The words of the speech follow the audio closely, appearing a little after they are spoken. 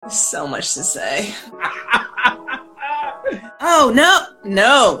So much to say. Oh,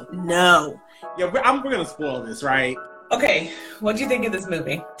 no. Yeah, we're going to spoil this, right? Okay, what do you think of this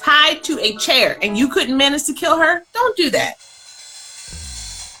movie? Tied to a chair and you couldn't manage to kill her? Don't do that.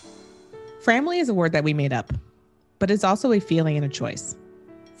 Framily is a word that we made up, but it's also a feeling and a choice.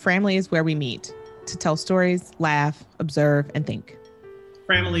 Framily is where we meet to tell stories, laugh, observe, and think.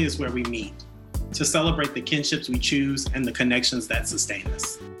 Framily is where we meet to celebrate the kinships we choose and the connections that sustain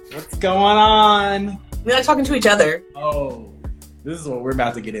us. What's going on? We like talking to each other. Oh, this is what we're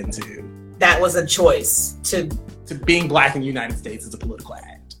about to get into. That was a choice to being Black in the United States is a political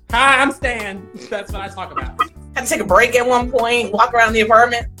act. Hi, I'm Stan. That's what I talk about. Had to take a break at one point, walk around the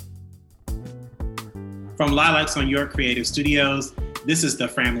apartment. From Lilacs on York Creative Studios, this is the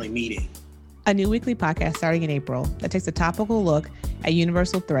Framily Meeting. A new weekly podcast starting in April that takes a topical look at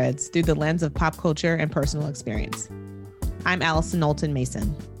universal threads through the lens of pop culture and personal experience. I'm Alison Knowlton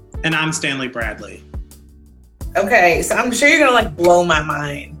Mason. And I'm Stanley Bradley. Okay, so I'm sure you're gonna blow my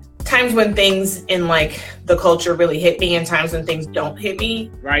mind. Times when things in the culture really hit me and times when things don't hit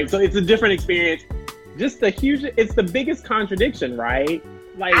me. Right, so it's a different experience. Just it's the biggest contradiction, right?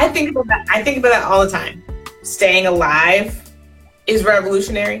 I think about that all the time. Staying alive is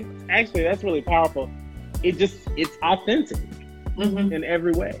revolutionary. Actually, that's really powerful. It's authentic in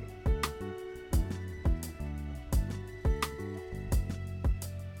every way.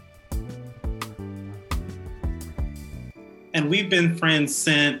 And we've been friends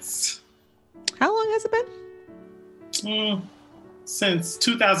since... How long has it been? Since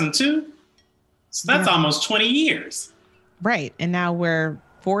 2002. So that's almost 20 years. Right. And now we're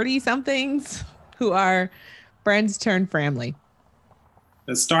 40-somethings who are friends turned family.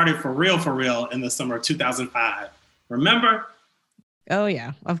 That started for real in the summer of 2005. Remember? Oh,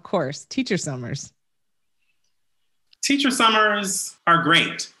 yeah, of course. Teacher summers. Teacher summers are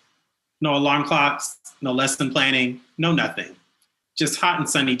great. No alarm clocks, no lesson planning, no nothing. Just hot and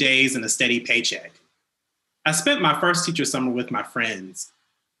sunny days and a steady paycheck. I spent my first teacher summer with my friends,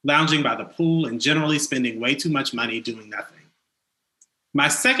 lounging by the pool and generally spending way too much money doing nothing. My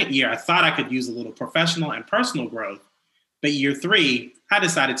second year, I thought I could use a little professional and personal growth, but year 3, I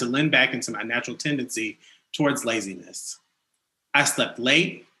decided to lean back into my natural tendency towards laziness. I slept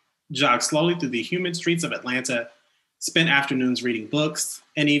late, jogged slowly through the humid streets of Atlanta, spent afternoons reading books,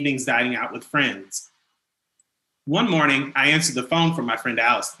 and evenings dining out with friends. One morning, I answered the phone from my friend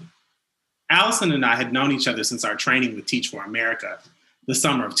Alison. Alison and I had known each other since our training with Teach for America, the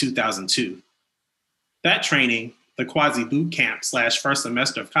summer of 2002. That training, the quasi-boot camp / first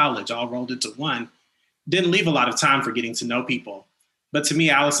semester of college all rolled into one, didn't leave a lot of time for getting to know people. But to me,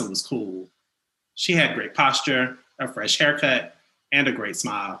 Alison was cool. She had great posture, a fresh haircut, and a great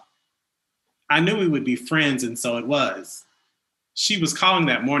smile. I knew we would be friends, and so it was. She was calling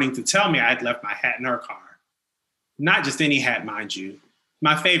that morning to tell me I'd left my hat in her car. Not just any hat, mind you,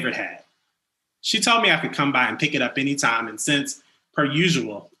 my favorite hat. She told me I could come by and pick it up anytime, and since, per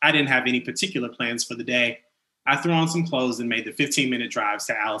usual, I didn't have any particular plans for the day, I threw on some clothes and made the 15-minute drives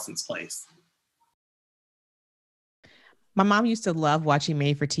to Alison's place. My mom used to love watching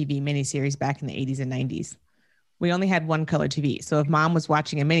made-for-TV miniseries back in the 80s and 90s. We only had one color TV, so if mom was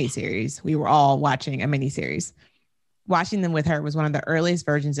watching a miniseries, we were all watching a miniseries. Watching them with her was one of the earliest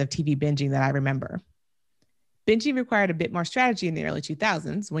versions of TV binging that I remember. Binging required a bit more strategy in the early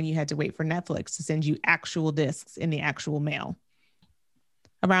 2000s when you had to wait for Netflix to send you actual discs in the actual mail.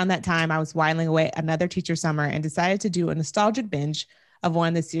 Around that time, I was whiling away another teacher summer and decided to do a nostalgic binge of one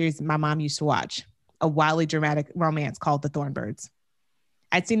of the series my mom used to watch, a wildly dramatic romance called The Thornbirds.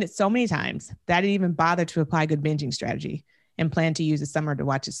 I'd seen it so many times that I didn't even bother to apply good binging strategy and planned to use the summer to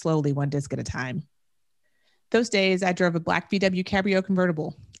watch it slowly, one disc at a time. Those days, I drove a black VW Cabrio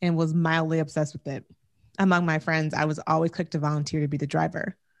convertible and was mildly obsessed with it. Among my friends, I was always quick to volunteer to be the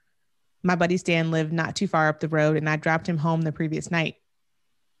driver. My buddy Stan lived not too far up the road, and I dropped him home the previous night.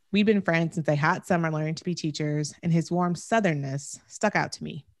 We'd been friends since a hot summer learning to be teachers, and his warm southernness stuck out to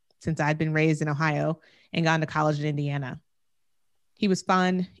me since I'd been raised in Ohio and gone to college in Indiana. He was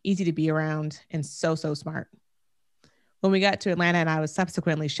fun, easy to be around, and so smart. When we got to Atlanta and I was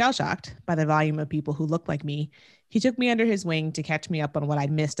subsequently shell-shocked by the volume of people who looked like me, he took me under his wing to catch me up on what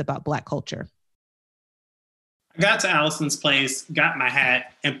I'd missed about Black culture. I got to Alison's place, got my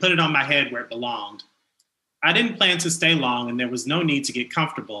hat, and put it on my head where it belonged. I didn't plan to stay long, and there was no need to get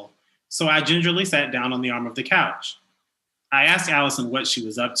comfortable, so I gingerly sat down on the arm of the couch. I asked Alison what she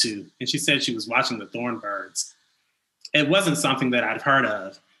was up to, and she said she was watching the Thornbirds. It wasn't something that I'd heard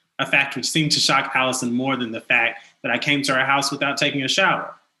of, a fact which seemed to shock Alison more than the fact that I came to her house without taking a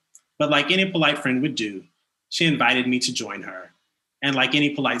shower. But like any polite friend would do, she invited me to join her. And like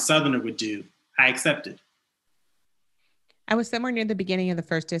any polite Southerner would do, I accepted. I was somewhere near the beginning of the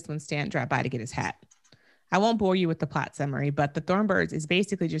first disc when Stan dropped by to get his hat. I won't bore you with the plot summary, but The Thornbirds is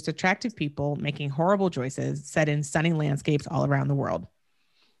basically just attractive people making horrible choices set in stunning landscapes all around the world.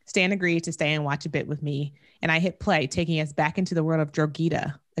 Stan agreed to stay and watch a bit with me, and I hit play, taking us back into the world of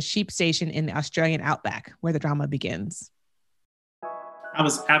Drogheda, a sheep station in the Australian outback, where the drama begins. I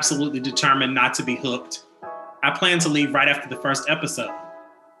was absolutely determined not to be hooked. I planned to leave right after the first episode,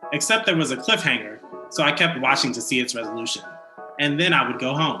 except there was a cliffhanger, so I kept watching to see its resolution, and then I would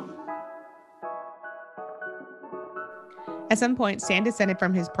go home. At some point, Stan descended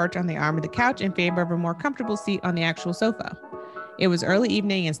from his perch on the arm of the couch in favor of a more comfortable seat on the actual sofa. It was early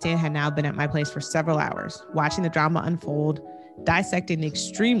evening, and Stan had now been at my place for several hours, watching the drama unfold, dissecting the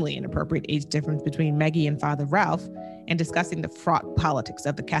extremely inappropriate age difference between Maggie and Father Ralph, and discussing the fraught politics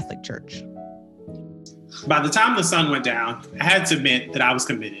of the Catholic Church. By the time the sun went down, I had to admit that I was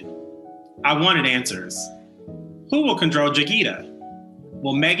committed. I wanted answers. Who will control Drogheda?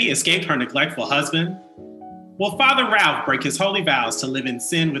 Will Maggie escape her neglectful husband? Will Father Ralph break his holy vows to live in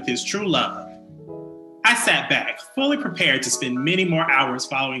sin with his true love? I sat back, fully prepared to spend many more hours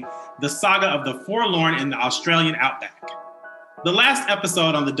following the saga of the forlorn in the Australian outback. The last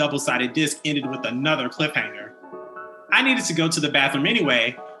episode on the double-sided disc ended with another cliffhanger. I needed to go to the bathroom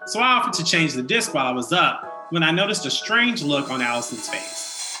anyway, so I offered to change the disc while I was up when I noticed a strange look on Alison's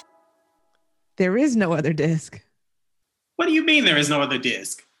face. There is no other disc. What do you mean there is no other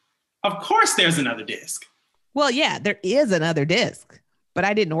disc? Of course there's another disc. Well, yeah, there is another disc, but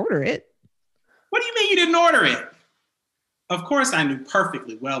I didn't order it. What do you mean you didn't order it? Of course, I knew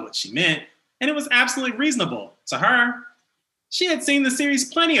perfectly well what she meant, and it was absolutely reasonable to her. She had seen the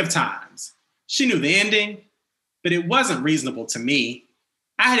series plenty of times. She knew the ending, but it wasn't reasonable to me.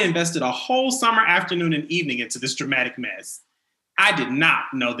 I had invested a whole summer afternoon and evening into this dramatic mess. I did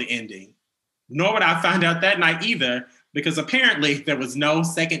not know the ending, nor would I find out that night either, because apparently there was no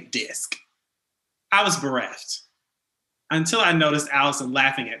second disc. I was bereft until I noticed Alison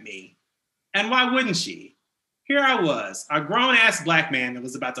laughing at me. And why wouldn't she? Here I was, a grown-ass Black man that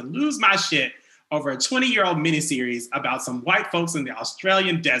was about to lose my shit over a 20-year-old miniseries about some white folks in the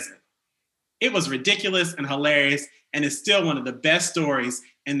Australian desert. It was ridiculous and hilarious, and is still one of the best stories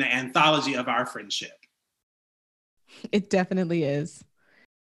in the anthology of our friendship. It definitely is.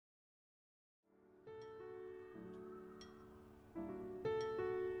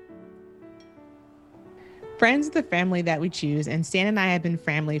 Friends are the family that we choose, and Stan and I have been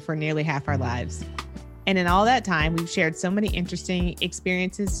family for nearly half our lives. And in all that time, we've shared so many interesting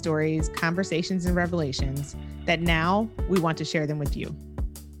experiences, stories, conversations, and revelations that now we want to share them with you.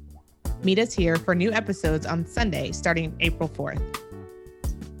 Meet us here for new episodes on Sunday, starting April 4th.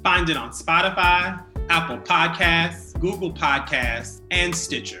 Find it on Spotify, Apple Podcasts, Google Podcasts, and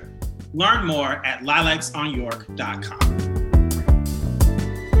Stitcher. Learn more at lilacsonyork.com.